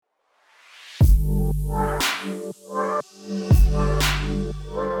Hello,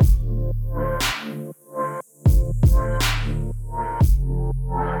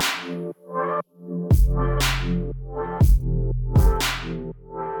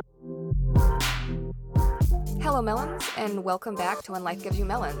 Melons, and welcome back to When Life Gives You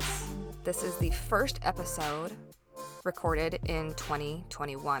Melons. This is the first episode recorded in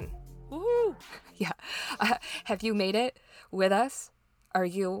 2021. Woohoo! Yeah. Have you made it with us? Are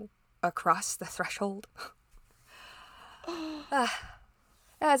you across the threshold?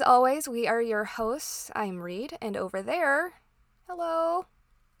 As always, we are your hosts. I'm Reed, and over there, hello,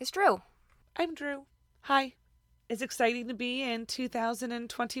 is Drew. I'm Drew. Hi. It's exciting to be in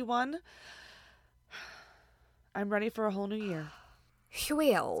 2021. I'm ready for a whole new year.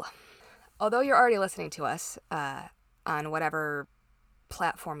 Well, although you're already listening to us on whatever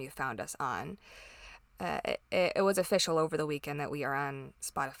platform you found us on, it was official over the weekend that we are on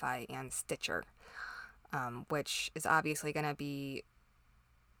Spotify and Stitcher, which is obviously going to be,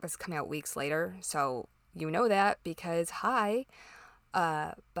 it's coming out weeks later, so you know that because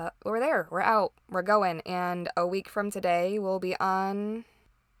but we're there, we're out, we're going, and a week from today we'll be on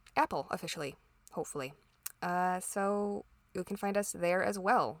Apple officially, hopefully. So you can find us there as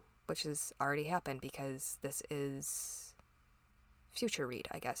well, which has already happened because this is future Reed,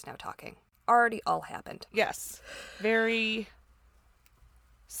 I guess, now talking. Already all happened. Yes. Very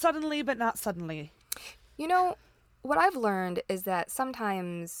suddenly, but not suddenly. You know, what I've learned is that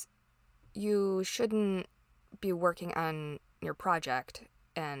sometimes you shouldn't be working on your project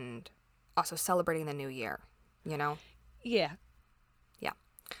and also celebrating the new year, you know? Yeah. Yeah.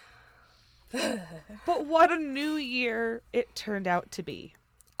 But what a new year it turned out to be.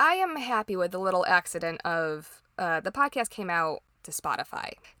 I am happy with the little accident of the podcast came out to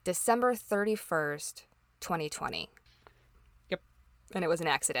Spotify December 31st, 2020. Yep. And it was an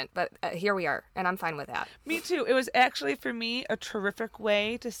accident, but here we are, and I'm fine with that. Me too. It was actually, for me, a terrific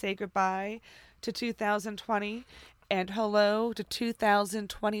way to say goodbye to 2020 and hello to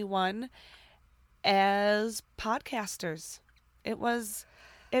 2021 as podcasters.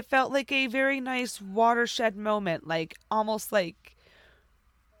 It felt like a very nice watershed moment, like almost like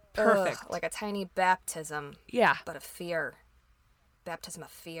perfect. Ugh, like a tiny baptism. Yeah. But of fear. Baptism of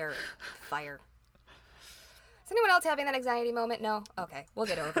fear. Fire. Is anyone else having that anxiety moment? No? Okay, we'll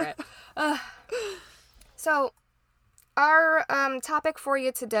get over it. So, our topic for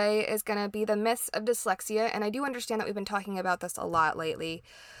you today is going to be the myths of dyslexia, and I do understand that we've been talking about this a lot lately,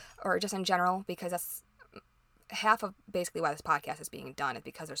 or just in general, because that's half of basically why this podcast is being done, is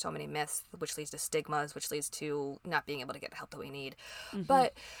because there's so many myths, which leads to stigmas, which leads to not being able to get the help that we need. Mm-hmm.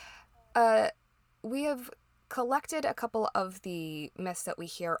 But we have collected a couple of the myths that we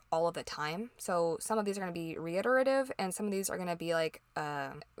hear all of the time. So some of these are going to be reiterative, and some of these are going to be like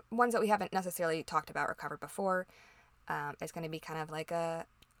ones that we haven't necessarily talked about or covered before. It's going to be kind of like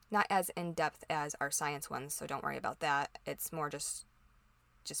not as in-depth as our science ones, so don't worry about that. It's more just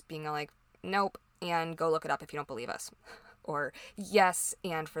being like, nope, and go look it up if you don't believe us. Or yes,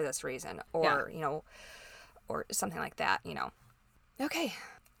 and for this reason. Or, yeah. You know, or something like that, you know. Okay.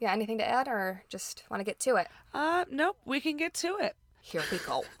 Yeah, anything to add, or just want to get to it? Nope, we can get to it. Here we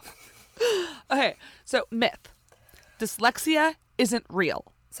go. Okay, so myth. Dyslexia isn't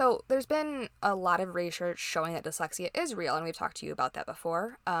real. So there's been a lot of research showing that dyslexia is real, and we've talked to you about that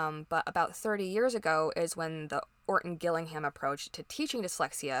before. But about 30 years ago is when the Orton-Gillingham approach to teaching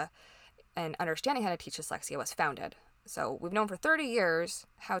dyslexia and understanding how to teach dyslexia was founded. So we've known for 30 years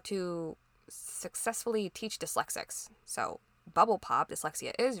how to successfully teach dyslexics. So bubble pop,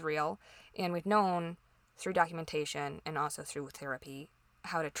 dyslexia is real, and we've known through documentation and also through therapy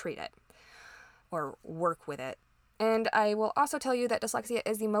how to treat it or work with it. And I will also tell you that dyslexia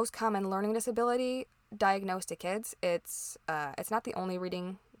is the most common learning disability diagnosed to kids. It's not the only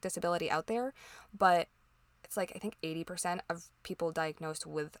reading disability out there, but it's like I think 80% of people diagnosed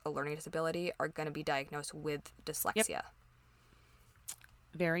with a learning disability are going to be diagnosed with dyslexia. Yep.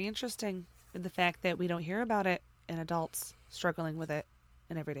 Very interesting. And the fact that we don't hear about it in adults struggling with it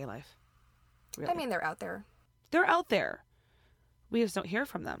in everyday life. Really. I mean, they're out there. They're out there. We just don't hear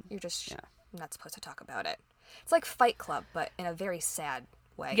from them. You're just not supposed to talk about it. It's like Fight Club, but in a very sad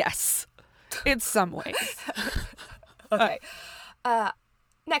way. Yes. In some ways. Okay.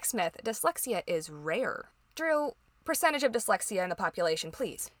 Next myth. Dyslexia is rare. Drew, percentage of dyslexia in the population,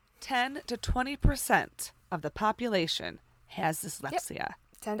 please. 10 to 20% of the population has dyslexia. Yep.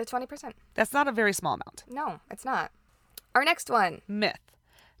 10 to 20%. That's not a very small amount. No, it's not. Our next one. Myth.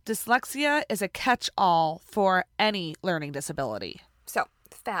 Dyslexia is a catch-all for any learning disability. So,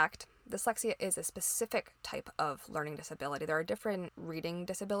 fact, dyslexia is a specific type of learning disability. There are different reading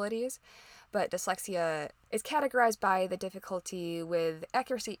disabilities, but dyslexia is categorized by the difficulty with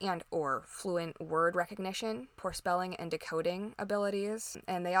accuracy and or fluent word recognition, poor spelling and decoding abilities,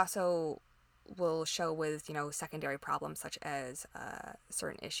 and they also will show with, secondary problems such as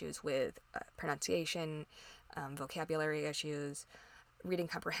certain issues with pronunciation, vocabulary issues, reading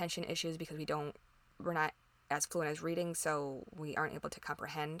comprehension issues, because we're not as fluent as reading, so we aren't able to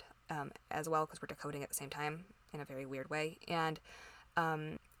comprehend as well because we're decoding at the same time in a very weird way, and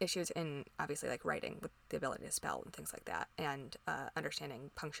issues in obviously like writing with the ability to spell and things like that, and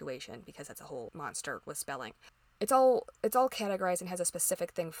understanding punctuation, because that's a whole monster with spelling. It's all categorized and has a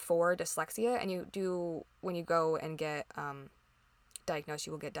specific thing for dyslexia, and when you go and get diagnosed,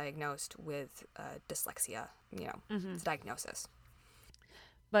 you will get diagnosed with dyslexia. It's a diagnosis.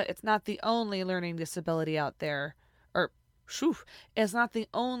 But it's not the only learning disability out there, or it's not the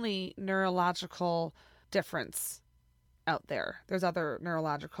only neurological difference out there. There's other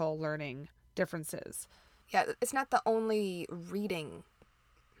neurological learning differences. Yeah, it's not the only reading.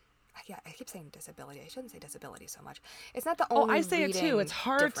 Yeah, I keep saying disability. I shouldn't say disability so much. It's not the only. Oh, I say it too. It's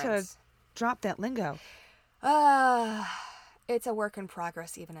hard difference. to drop that lingo. It's a work in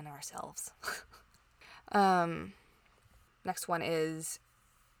progress, even in ourselves. Next one is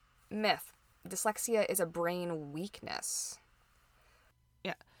myth. Dyslexia is a brain weakness.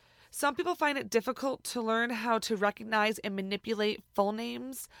 Yeah. Some people find it difficult to learn how to recognize and manipulate full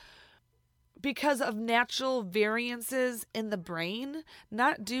names because of natural variances in the brain,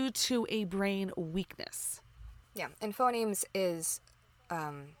 not due to a brain weakness. Yeah, and phonemes is,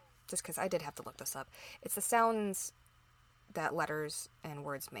 just because I did have to look this up, it's the sounds that letters and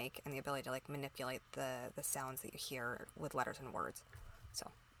words make and the ability to like manipulate the sounds that you hear with letters and words.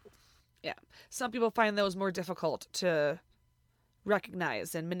 So yeah, some people find those more difficult to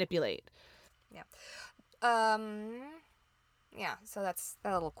recognize and manipulate. Yeah. Yeah, so that's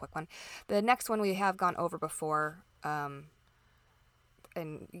a little quick one. The next one we have gone over before, and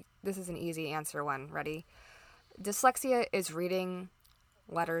this is an easy answer one. Ready? Dyslexia is reading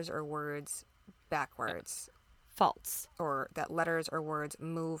letters or words backwards. False. Or that letters or words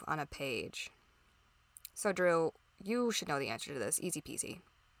move on a page. So, Drew, you should know the answer to this. Easy peasy.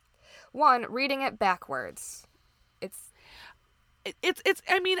 1, reading it backwards. It's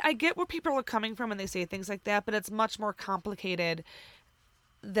I mean, I get where people are coming from when they say things like that, but it's much more complicated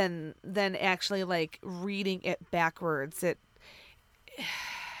than actually like reading it backwards. It's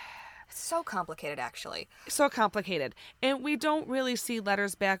so complicated, actually. So complicated. And we don't really see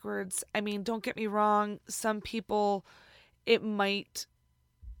letters backwards. I mean, don't get me wrong, some people, it might,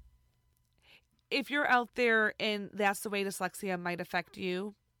 if you're out there and that's the way dyslexia might affect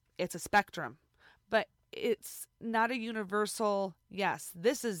you, it's a spectrum. But it's not a universal, yes,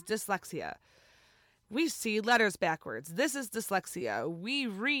 this is dyslexia. We see letters backwards. This is dyslexia. We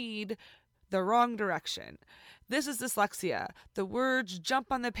read the wrong direction. This is dyslexia. The words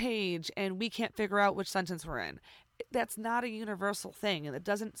jump on the page and we can't figure out which sentence we're in. That's not a universal thing,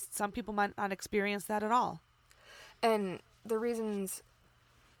 and some people might not experience that at all. And the reasons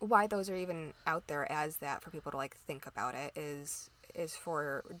why those are even out there as that for people to like think about it is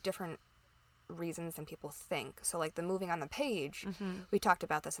for different reasons than people think. So like the moving on the page, we talked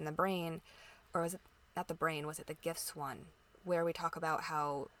about this in the brain, or was it not the brain, was it the gifts one, where we talk about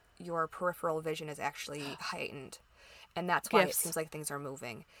how your peripheral vision is actually heightened, and that's why it seems like things are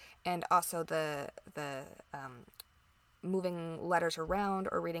moving. And also the moving letters around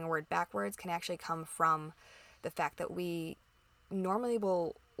or reading a word backwards can actually come from the fact that we normally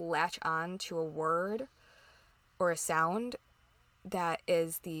will latch on to a word or a sound that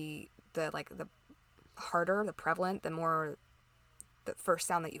is the harder, the prevalent, the first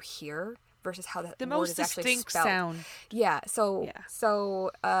sound that you hear versus how the word is actually distinct spelled. Sound. Yeah.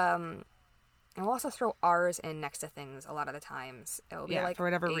 So and we'll also throw R's in next to things a lot of the times. It'll be like for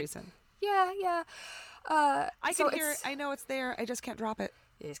whatever reason. Yeah. I can hear it. I know it's there. I just can't drop it.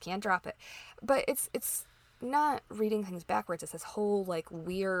 You just can't drop it. But it's not reading things backwards. It's this whole like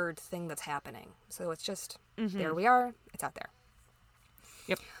weird thing that's happening. So it's just there we are. It's out there.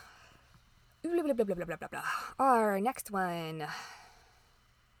 Yep. Blah, blah, blah, blah, blah, blah, blah. Our next one.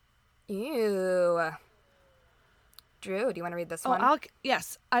 Ew. Drew, do you want to read this one?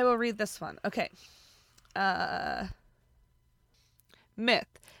 Yes, I will read this one. Okay. Myth.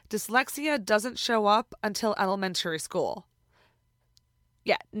 Dyslexia doesn't show up until elementary school.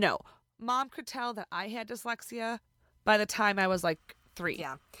 Yeah, no. Mom could tell that I had dyslexia by the time I was like 3.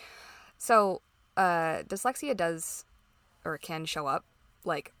 Yeah. So, dyslexia does or can show up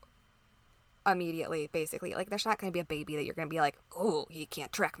like immediately, basically. Like, there's not going to be a baby that you're going to be like, oh, he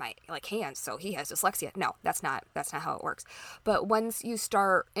can't track my, like, hands, so he has dyslexia. No, that's not how it works. But once you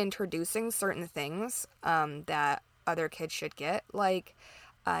start introducing certain things that other kids should get, like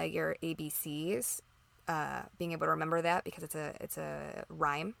your ABCs, being able to remember that because it's a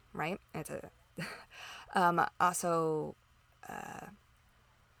rhyme, right? It's a also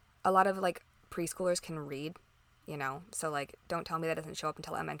a lot of like preschoolers can read, so like don't tell me that doesn't show up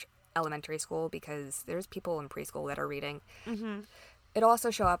until elementary school, because there's people in preschool that are reading. Mm-hmm. It'll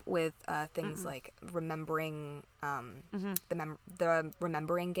also show up with things like remembering the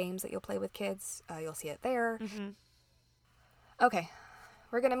remembering games that you'll play with kids. You'll see it there. Okay,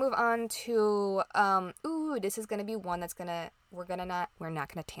 we're gonna move on to this is gonna be one that's we're not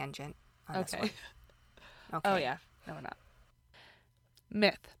gonna tangent on this one. Okay. Oh yeah, no, we're not.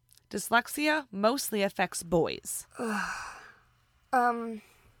 Myth: dyslexia mostly affects boys.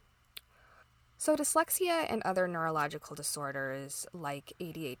 So dyslexia and other neurological disorders like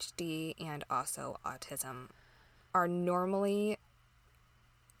ADHD and also autism are normally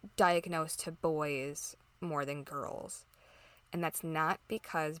diagnosed to boys more than girls. And that's not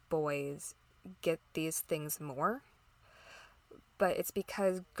because boys get these things more, but it's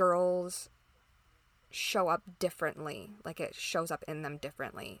because girls show up differently. Like, it shows up in them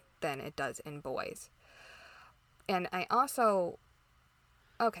differently than it does in boys. And I also,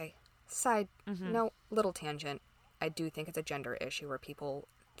 no, little tangent. I do think it's a gender issue where people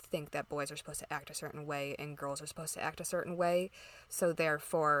think that boys are supposed to act a certain way and girls are supposed to act a certain way. So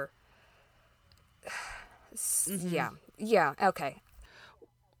therefore, yeah, okay.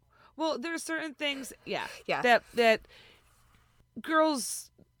 Well, there's certain things, Yeah. that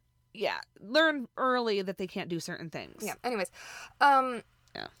girls, learn early that they can't do certain things. Yeah. Anyways, Yeah.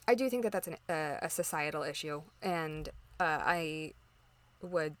 I do think that that's a societal issue, and I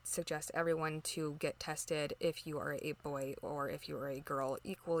would suggest everyone to get tested if you are a boy or if you are a girl.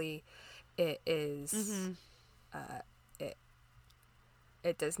 Equally, it is.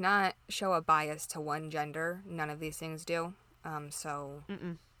 It does not show a bias to one gender. None of these things do. So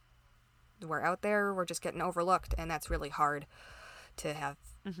we're out there. We're just getting overlooked, and that's really hard to have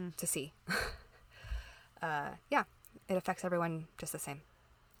to see. Yeah, it affects everyone just the same.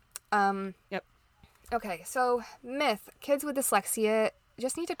 Yep. Okay, so myth: kids with dyslexia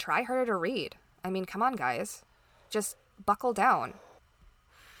just need to try harder to read. I mean, come on, guys. Just buckle down.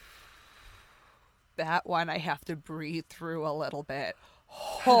 That one I have to breathe through a little bit.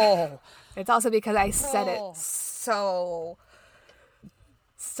 Oh. It's also because I said it so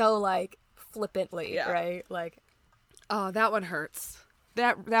like flippantly, right? Like, oh, that one hurts.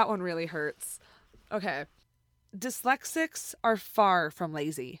 That one really hurts. Okay. Dyslexics are far from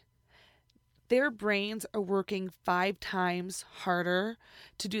lazy. Their brains are working 5 times harder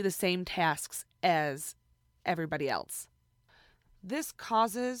to do the same tasks as everybody else. This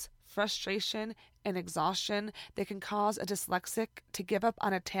causes frustration and exhaustion that can cause a dyslexic to give up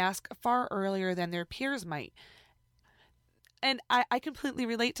on a task far earlier than their peers might. And I completely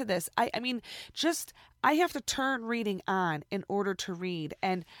relate to this. I mean, I have to turn reading on in order to read.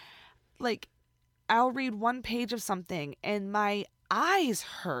 And, like, I'll read one page of something and my eyes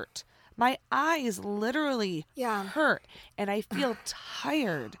hurt. My eyes literally hurt. And I feel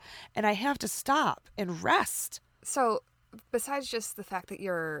tired. And I have to stop and rest. So, besides just the fact that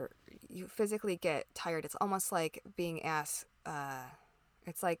you physically get tired, it's almost like being asked,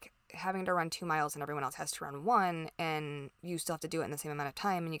 it's like having to run 2 miles and everyone else has to run 1, and you still have to do it in the same amount of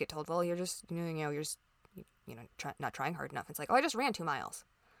time, and you get told, well, you're just, not trying hard enough. It's like, oh, I just ran 2 miles.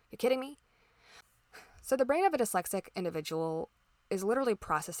 You kidding me? So the brain of a dyslexic individual is literally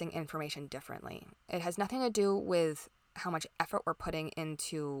processing information differently. It has nothing to do with how much effort we're putting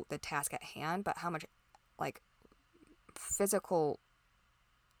into the task at hand, but how much, like, physical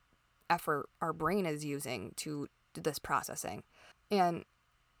effort our brain is using to do this processing. And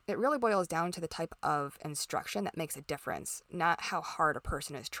it really boils down to the type of instruction that makes a difference, not how hard a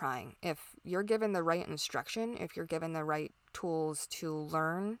person is trying. If you're given the right instruction, if you're given the right tools to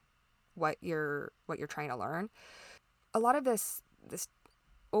learn what you're trying to learn, a lot of this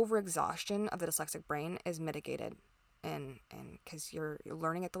overexhaustion of the dyslexic brain is mitigated, and because you're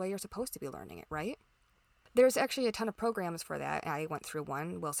learning it the way you're supposed to be learning it, right? There's actually a ton of programs for that. I went through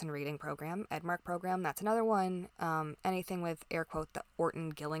one, Wilson Reading Program, Edmark Program. That's another one. Anything with, air quote, the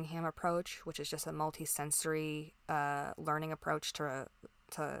Orton-Gillingham approach, which is just a multi-sensory learning approach to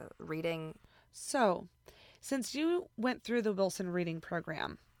reading. So, since you went through the Wilson Reading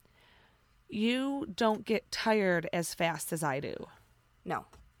Program, you don't get tired as fast as I do. No.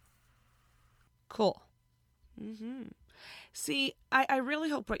 Cool. See, I really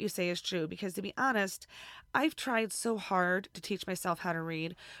hope what you say is true because, to be honest, I've tried so hard to teach myself how to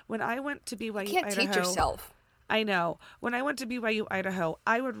read. When I went to BYU, You can't Idaho, teach yourself. I know. When I went to BYU, Idaho,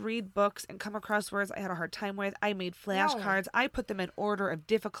 I would read books and come across words I had a hard time with. I made flashcards. I put them in order of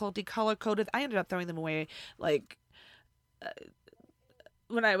difficulty, color coded. I ended up throwing them away like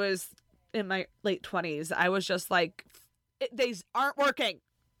when I was in my late 20s. I was just like, these aren't working.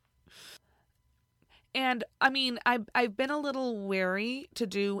 And I mean, I've been a little wary to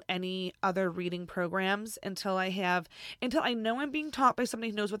do any other reading programs until I know I'm being taught by somebody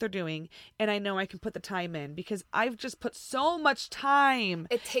who knows what they're doing, and I know I can put the time in because I've just put so much time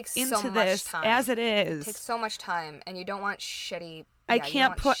It takes into so much this time. as it is. It takes so much time, and you don't want shitty. I you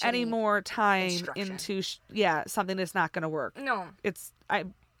can't don't put want any shitty more time instruction. into something that's not going to work. No. I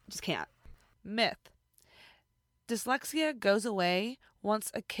just can't. Myth. Dyslexia goes away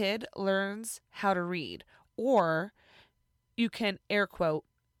once a kid learns how to read, or you can air quote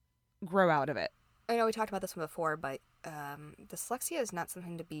grow out of it. I know we talked about this one before, but dyslexia is not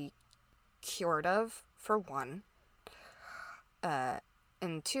something to be cured of, for one.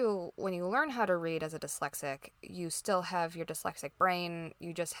 And two, when you learn how to read as a dyslexic, you still have your dyslexic brain.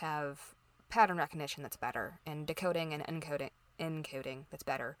 You just have pattern recognition that's better, and decoding and encoding that's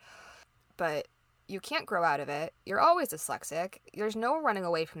better. But you can't grow out of it. You're always dyslexic. There's no running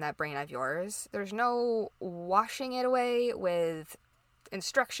away from that brain of yours. There's no washing it away with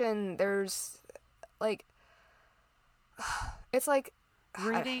instruction. There's like, it's like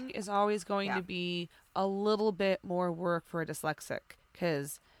reading is always going to be a little bit more work for a dyslexic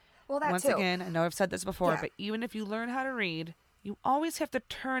because once again, I know I've said this before, but even if you learn how to read, you always have to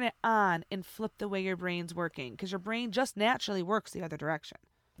turn it on and flip the way your brain's working because your brain just naturally works the other direction.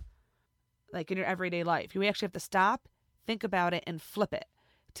 Like in your everyday life, you actually have to stop, think about it, and flip it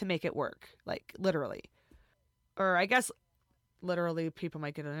to make it work. Like literally. Or I guess literally people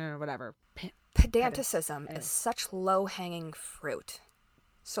might get it or whatever. Pedanticism is such low-hanging fruit.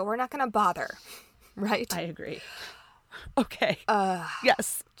 So we're not going to bother, right? I agree. Okay.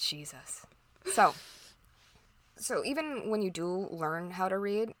 Yes. Jesus. So even when you do learn how to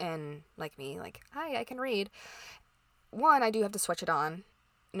read, and like me, like, hi, I can read, one, I do have to switch it on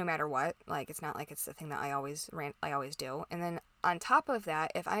no matter what. Like, it's not like it's the thing that I always do. And then on top of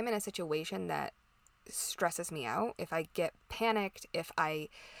that, if I'm in a situation that stresses me out, if I get panicked, it's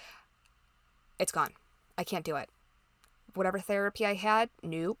gone. I can't do it. Whatever therapy I had,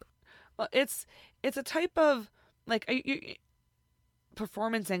 nope. Well, it's a type of like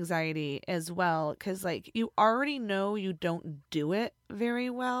performance anxiety as well, because like you already know you don't do it very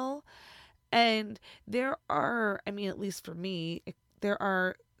well, and there are, I mean, at least for me, there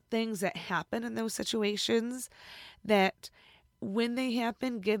are things that happen in those situations that when they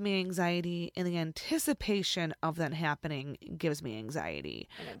happen give me anxiety, and the anticipation of that happening gives me anxiety.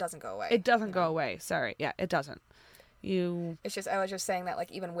 And it doesn't go away. It doesn't go away. Sorry. Yeah, it doesn't. It's just, I was just saying that,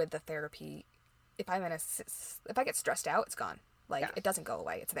 like, even with the therapy, if I get stressed out, it's gone. Like, it doesn't go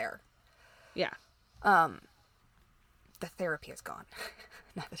away. It's there. Yeah. The therapy is gone.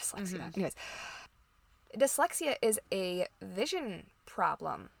 Not the dyslexia. Mm-hmm. Anyways, dyslexia is a vision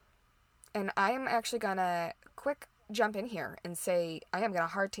problem. And I am actually gonna quick jump in here and say I am gonna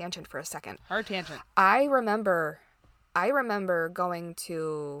hard tangent for a second. Hard tangent. I remember going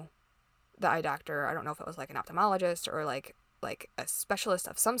to the eye doctor. I don't know if it was like an ophthalmologist or like a specialist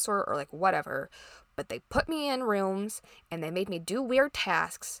of some sort or like whatever, but they put me in rooms and they made me do weird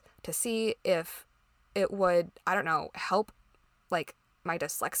tasks to see if it would, I don't know, help like my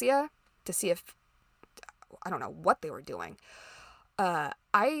dyslexia, to see if, I don't know what they were doing.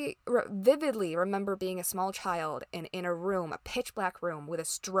 I vividly remember being a small child and in a room, a pitch black room with a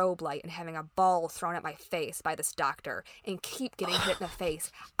strobe light, and having a ball thrown at my face by this doctor and keep getting hit in the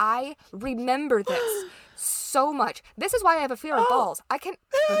face. I remember this so much. This is why I have a fear of balls. I can.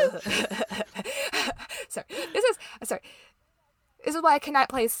 Sorry. This is why I cannot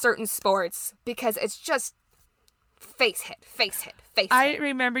play certain sports, because it's just face hit. I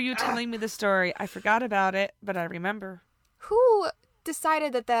remember you telling me the story. I forgot about it, but I remember. Who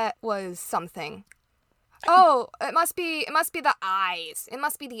decided that was something? Oh, it must be the eyes. It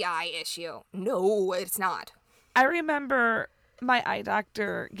must be the eye issue. No, it's not. I remember my eye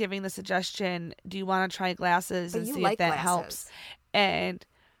doctor giving the suggestion, do you want to try glasses and see if that helps? And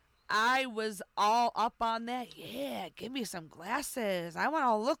I was all up on that. Yeah, give me some glasses. I want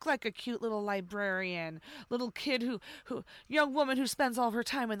to look like a cute little librarian, little kid who young woman who spends all of her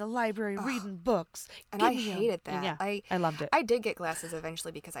time in the library reading books. And I hated that. And yeah, I loved it. I did get glasses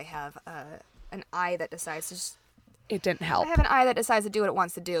eventually because I have an eye that decides to just... It didn't help. I have an eye that decides to do what it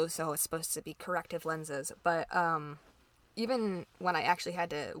wants to do, so it's supposed to be corrective lenses. But even when I actually had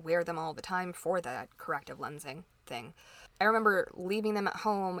to wear them all the time for that corrective lensing thing. I remember leaving them at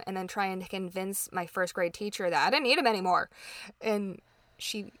home and then trying to convince my first grade teacher that I didn't need them anymore. And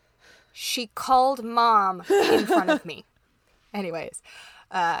she called mom in front of me. Anyways,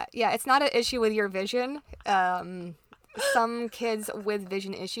 yeah, it's not an issue with your vision. Some kids with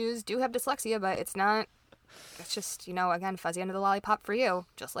vision issues do have dyslexia, but it's just, again, fuzzy under the lollipop for you.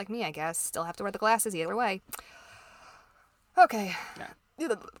 Just like me, I guess. Still have to wear the glasses either way. Okay.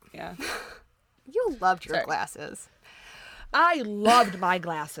 Yeah. You loved your glasses. I loved my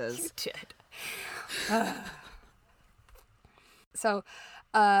glasses. You did. So,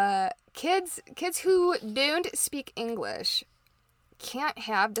 kids who don't speak English can't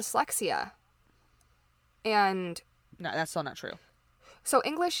have dyslexia. And no, that's still not true. So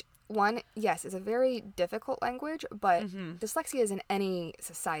English, one, yes, is a very difficult language, but dyslexia is in any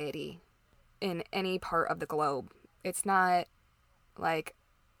society, in any part of the globe. It's not like,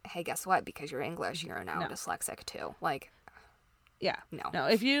 hey, guess what? Because you're English, you're now dyslexic too. Like, yeah, no.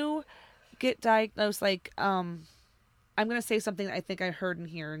 If you get diagnosed, like, I'm gonna say something that I think I heard in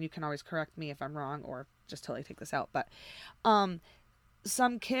here, and you can always correct me if I'm wrong, or just totally take this out. But,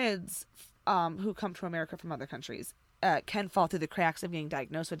 some kids, who come to America from other countries, can fall through the cracks of getting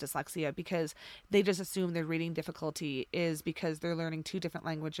diagnosed with dyslexia because they just assume their reading difficulty is because they're learning two different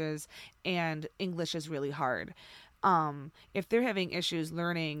languages and English is really hard. If they're having issues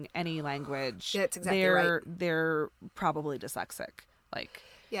learning any language, that's exactly right. They're probably dyslexic. Like,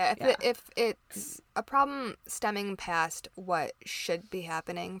 if it's a problem stemming past what should be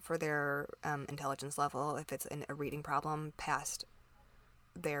happening for their intelligence level, if it's a reading problem past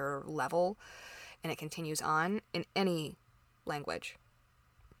their level, and it continues on in any language,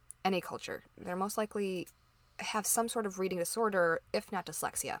 any culture, they're most likely have some sort of reading disorder, if not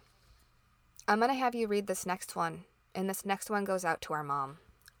dyslexia. I'm going to have you read this next one, and this next one goes out to our mom.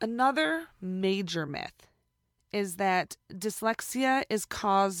 Another major myth is that dyslexia is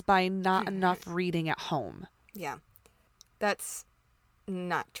caused by not enough reading at home. Yeah, that's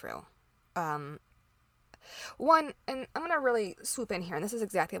not true. One, and I'm going to really swoop in here, and this is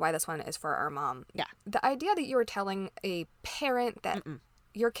exactly why this one is for our mom. Yeah. The idea that you were telling a parent that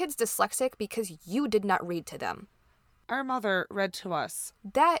your kid's dyslexic because you did not read to them. Our mother read to us.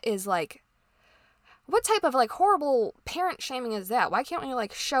 That is like, what type of like horrible parent shaming is that? Why can't we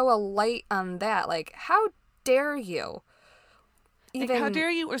like show a light on that? Like, how dare you? Like, how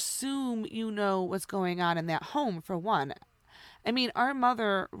dare you assume you know what's going on in that home, for one? I mean, our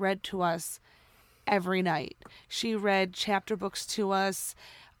mother read to us every night. She read chapter books to us.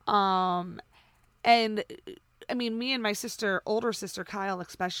 And I mean, me and my sister, older sister Kyle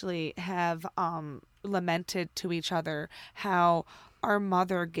especially, have lamented to each other how our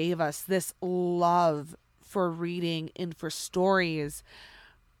mother gave us this love for reading and for stories,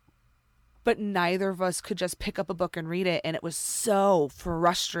 but neither of us could just pick up a book and read it, and it was so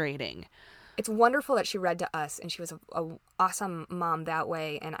frustrating. It's wonderful that she read to us, and she was a awesome mom that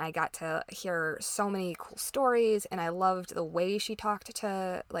way, and I got to hear so many cool stories, and I loved the way she talked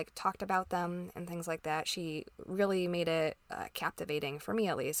about them and things like that. She really made it captivating, for me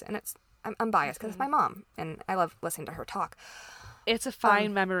at least, and I'm biased because it's my mom, and I love listening to her talk. It's a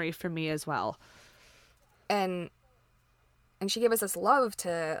fine memory for me as well. And she gave us this love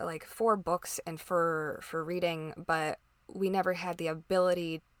for books and for reading, but we never had the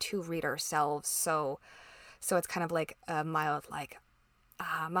ability to read ourselves. So it's kind of like a mild, like,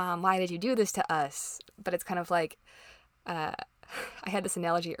 Mom, why did you do this to us? But it's kind of like, I had this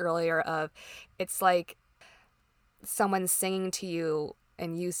analogy earlier of, it's like someone singing to you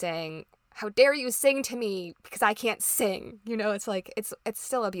and you saying, how dare you sing to me because I can't sing? It's like, it's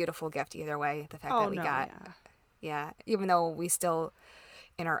still a beautiful gift either way. The fact that we got, even though we still,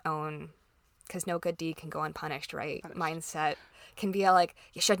 in our own, because no good deed can go unpunished, right? Mindset can be like,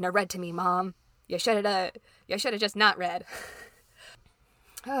 you shouldn't have read to me, Mom. You should have just not read.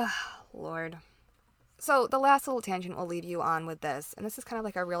 Oh, Lord. So the last little tangent we'll leave you on with this, and this is kind of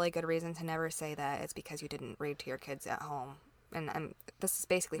like a really good reason to never say that it's because you didn't read to your kids at home. And this is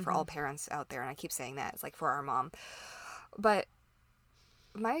basically for all parents out there, and I keep saying that. It's like for our mom. But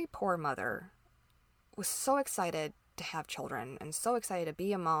my poor mother was so excited to have children and so excited to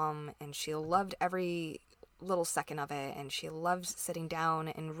be a mom, and she loved every little second of it, and she loved sitting down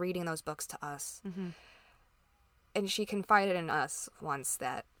and reading those books to us. And she confided in us once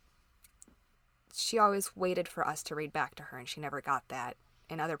that she always waited for us to read back to her, and she never got that,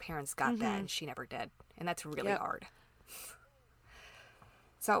 and other parents got that, and she never did, and that's really hard.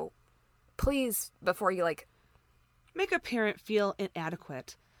 So please, before you make a parent feel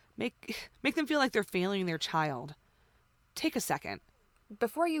inadequate, make them feel like they're failing their child. take a second.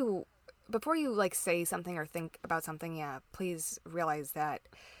 Before you like say something or think about something, yeah, please realize that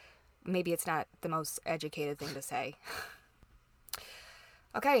maybe it's not the most educated thing to say.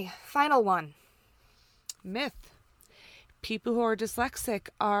 Okay, final one. Myth. People who are dyslexic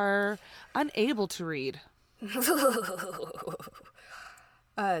are unable to read.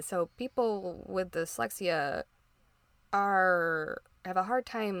 So people with dyslexia have a hard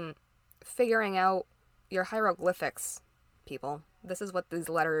time figuring out your hieroglyphics, people. This is what these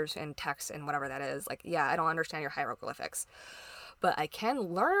letters and text and whatever that is. Like, yeah, I don't understand your hieroglyphics, but I can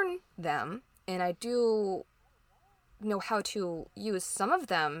learn them, and I do know how to use some of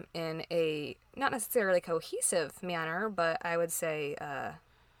them in a not necessarily cohesive manner, but I would say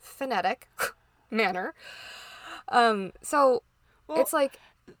phonetic manner. So Well, it's like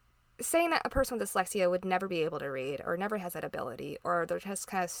saying that a person with dyslexia would never be able to read or never has that ability or they're just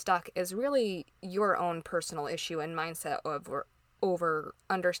kind of stuck is really your own personal issue and mindset of over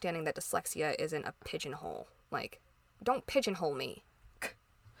understanding that dyslexia isn't a pigeonhole. Like, don't pigeonhole me.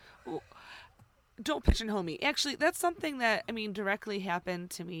 don't pigeonhole me. Actually, that's something that, I mean, directly happened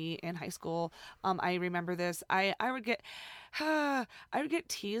to me in high school. I remember this. I would get I would get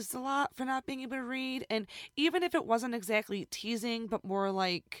teased a lot for not being able to read, and even if it wasn't exactly teasing but more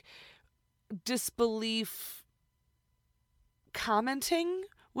like disbelief commenting,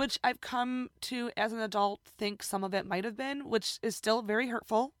 which I've come to as an adult think some of it might have been, which is still very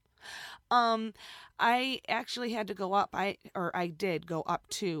hurtful. I actually had to go up. I did go up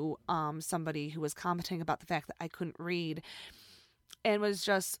to somebody who was commenting about the fact that I couldn't read, and was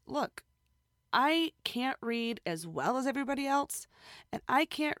just, look, I can't read as well as everybody else, and I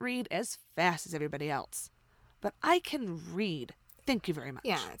can't read as fast as everybody else, but I can read. Thank you very much.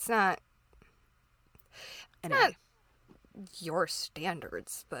 Yeah, it's not Anyway. your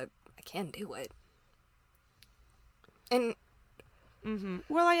standards, but I can do it. And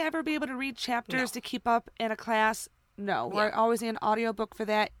Will I ever be able to read chapters No. to keep up in a class? No. Will I Yeah. always need an audiobook for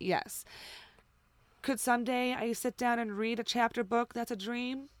that? Yes. Could someday I sit down and read a chapter book that's a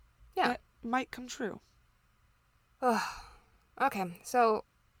dream? Yeah. That might come true. Okay, so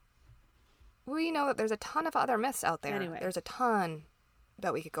we know that there's a ton of other myths out there. Anyway. There's a ton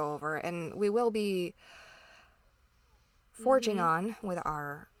that we could go over, and we will be forging on with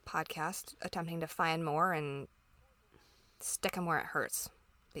our podcast, attempting to find more and stick them where it hurts,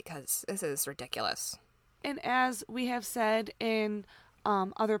 because this is ridiculous. And as we have said in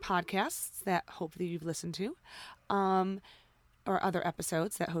other podcasts that hopefully you've listened to, or other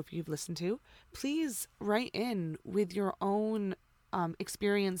episodes that hopefully you've listened to, please write in with your own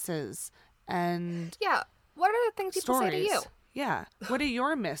experiences and Yeah, what are the things people stories. say to you? Yeah. What are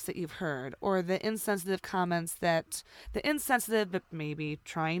your myths that you've heard, or the insensitive but maybe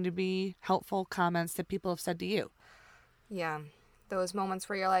trying to be helpful comments that people have said to you? Yeah, those moments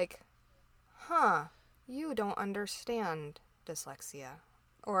where you're like, huh, you don't understand dyslexia.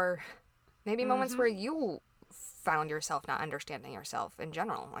 Or maybe moments where you found yourself not understanding yourself in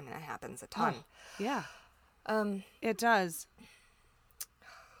general. I mean, that happens a ton. Yeah. It does.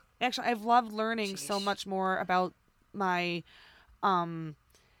 Actually, I've loved learning so Sheesh. much more about my the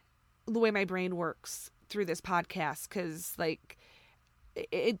way my brain works through this podcast, because like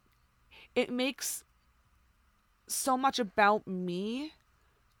it makes so much about me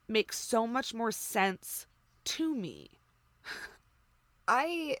make so much more sense to me.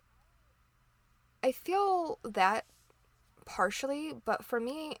 I feel that partially, but for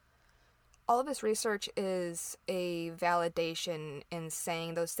me, all of this research is a validation in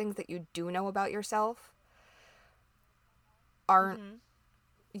saying those things that you do know about yourself aren't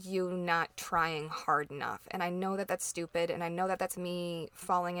you not trying hard enough. And I know that that's stupid, and I know that that's me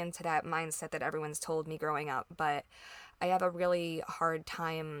falling into that mindset that everyone's told me growing up, but I have a really hard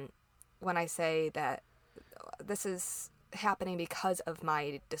time when I say that this is happening because of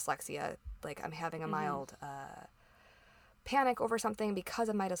my dyslexia. Like, I'm having a mild panic over something because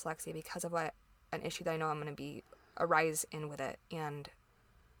of my dyslexia, because of an issue that I know I'm going to be arise in with it. And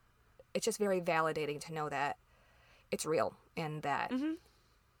it's just very validating to know that it's real, and that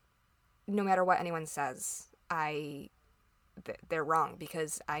no matter what anyone says, they're wrong,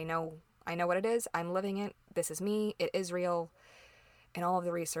 because I know what it is. I'm living it. This is me. It is real. And all of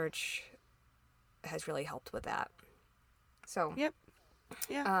the research has really helped with that. So, Yep.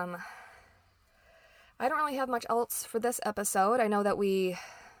 Yeah. I don't really have much else for this episode. I know that we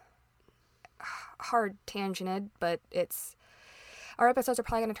hard tangented, but our episodes are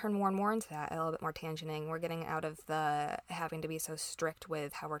probably going to turn more and more into that, a little bit more tangenting. We're getting out of the having to be so strict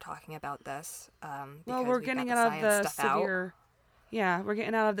with how we're talking about this. Well, because we're we've got getting the out of science the stuff out. severe. Yeah, we're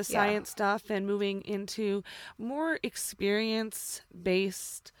getting out of the Yeah. science stuff and moving into more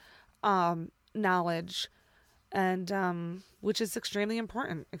experience-based knowledge, and which is extremely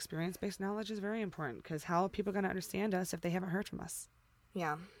important. Experience-based knowledge is very important, because how are people going to understand us if they haven't heard from us?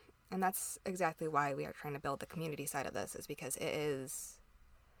 Yeah. And that's exactly why we are trying to build the community side of this, is because it is...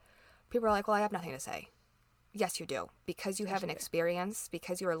 People are like, well, I have nothing to say. Yes, you do. Because you have an experience,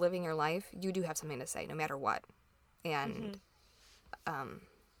 because you are living your life, you do have something to say, no matter what. And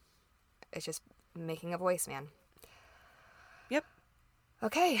it's just making a voice, man. Yep.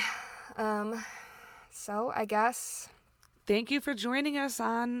 Okay. So I guess... Thank you for joining us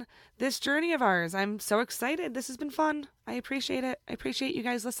on this journey of ours. I'm so excited. This has been fun. I appreciate it. I appreciate you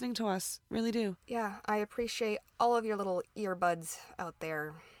guys listening to us. Really do. Yeah, I appreciate all of your little earbuds out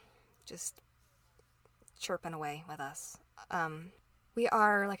there just chirping away with us. We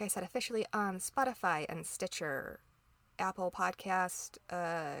are, like I said, officially on Spotify and Stitcher, Apple Podcast,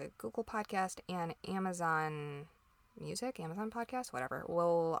 Google Podcast, and Amazon Music, Amazon Podcast, whatever.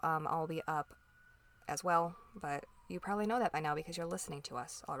 We'll all be up as well, but you probably know that by now because you're listening to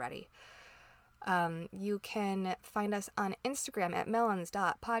us already. You can find us on Instagram at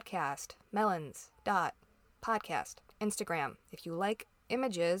melons.podcast, melons.podcast, Instagram. If you like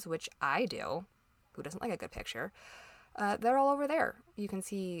images, which I do, who doesn't like a good picture, they're all over there. You can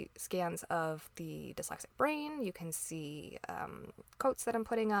see scans of the dyslexic brain, you can see quotes that I'm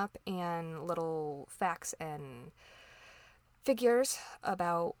putting up, and little facts and figures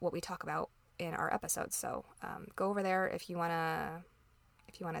about what we talk about in our episodes. So go over there if you want to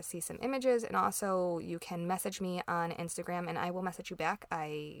see some images, and also you can message me on Instagram and I will message you back.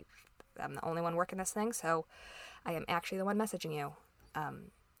 I'm the only one working this thing, so I am actually the one messaging you.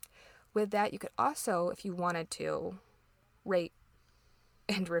 With that, you could also, if you wanted to, rate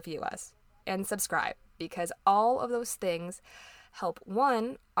and review us and subscribe, because all of those things help,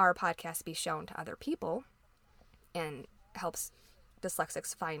 one, our podcast be shown to other people and helps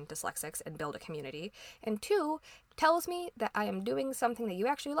dyslexics find dyslexics and build a community, and two, tells me that I am doing something that you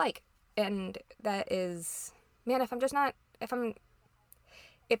actually like. And that is, man,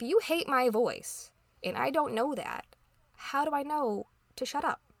 if you hate my voice and I don't know that, how do I know to shut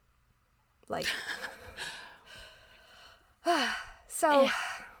up? Like, so,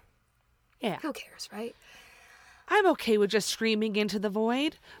 Yeah. Who cares, right? I'm okay with just screaming into the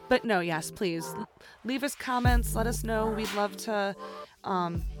void, but no, yes, please leave us comments. Let us know. We'd love to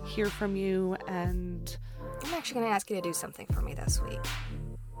hear from you. And I'm actually going to ask you to do something for me this week.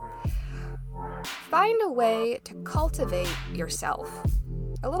 Find a way to cultivate yourself.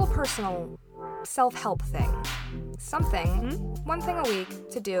 A little personal self-help thing. One thing a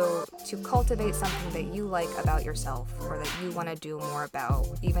week to do to cultivate something that you like about yourself, or that you want to do more about.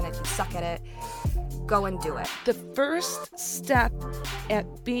 Even if you suck at it, go and do it. The first step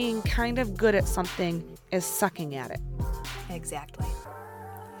at being kind of good at something is sucking at it. Exactly.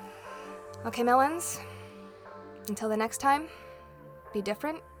 Okay, Melons. Until the next time, be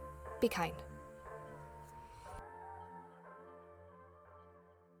different, be kind.